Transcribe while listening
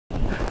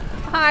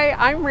Hi,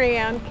 I'm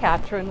Rayanne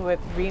Catron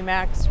with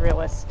Remax Real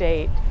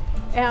Estate,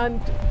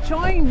 and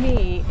join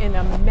me in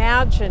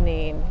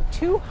imagining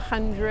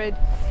 200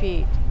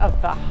 feet of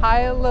the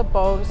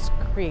High-LaBose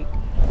Creek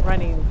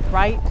running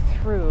right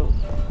through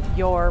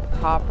your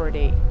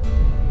property.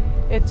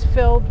 It's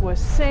filled with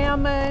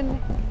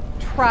salmon,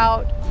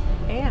 trout,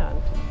 and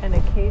an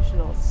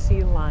occasional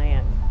sea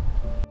lion.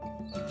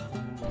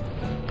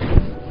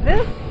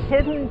 This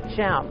hidden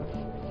gem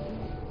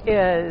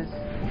is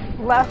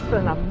less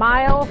than a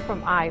mile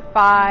from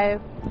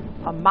I-5,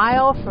 a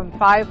mile from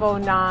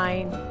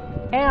 509,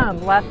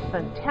 and less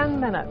than 10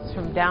 minutes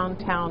from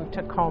downtown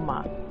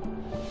Tacoma.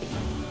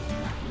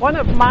 One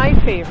of my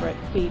favorite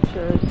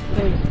features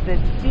is the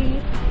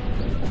deep,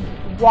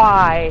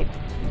 wide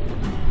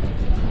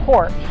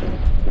porch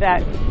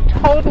that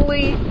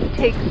totally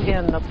takes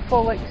in the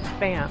full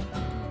expanse.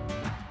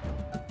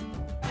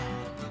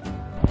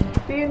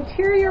 The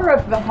interior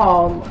of the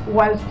home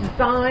was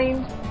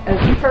designed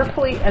as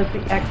carefully as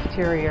the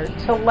exterior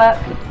to let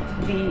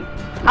the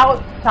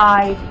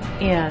outside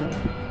in,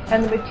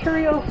 and the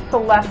materials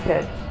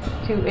selected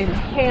to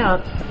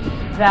enhance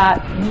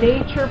that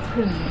nature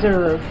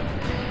preserved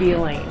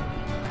feeling.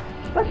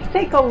 Let's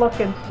take a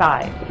look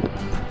inside.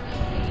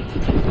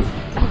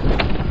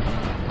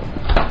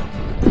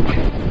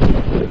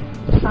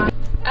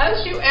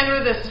 As you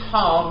enter this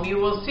home, you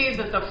will see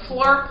that the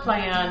floor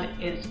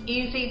plan is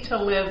easy to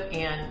live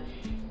in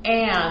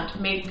and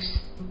makes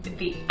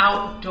the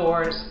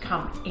outdoors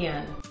come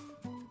in.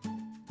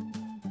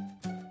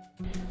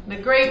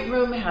 The great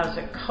room has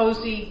a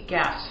cozy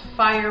gas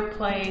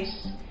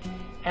fireplace,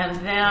 and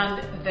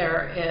then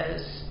there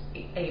is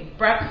a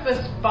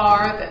breakfast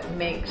bar that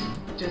makes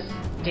just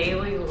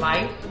daily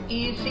life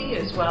easy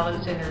as well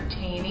as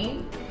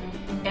entertaining,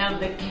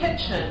 and the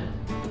kitchen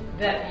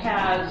that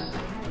has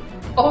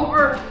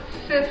over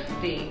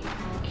 50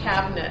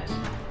 cabinets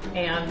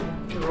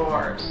and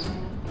drawers.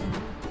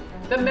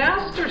 The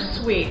master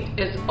suite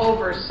is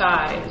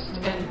oversized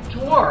and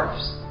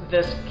dwarfs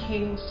this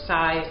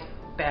king-size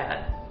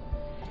bed.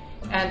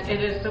 And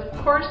it is of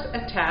course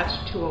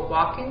attached to a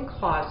walk-in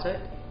closet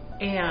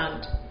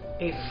and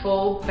a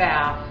full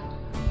bath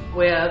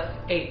with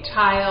a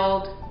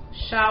tiled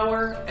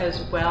shower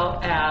as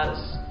well as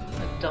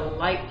a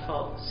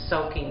delightful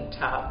soaking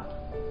tub.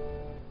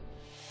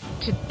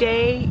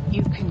 Today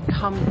you can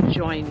come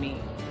join me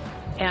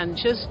and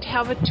just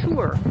have a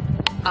tour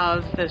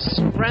of the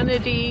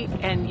serenity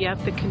and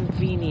yet the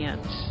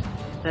convenience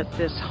that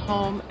this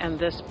home and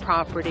this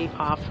property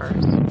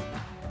offers.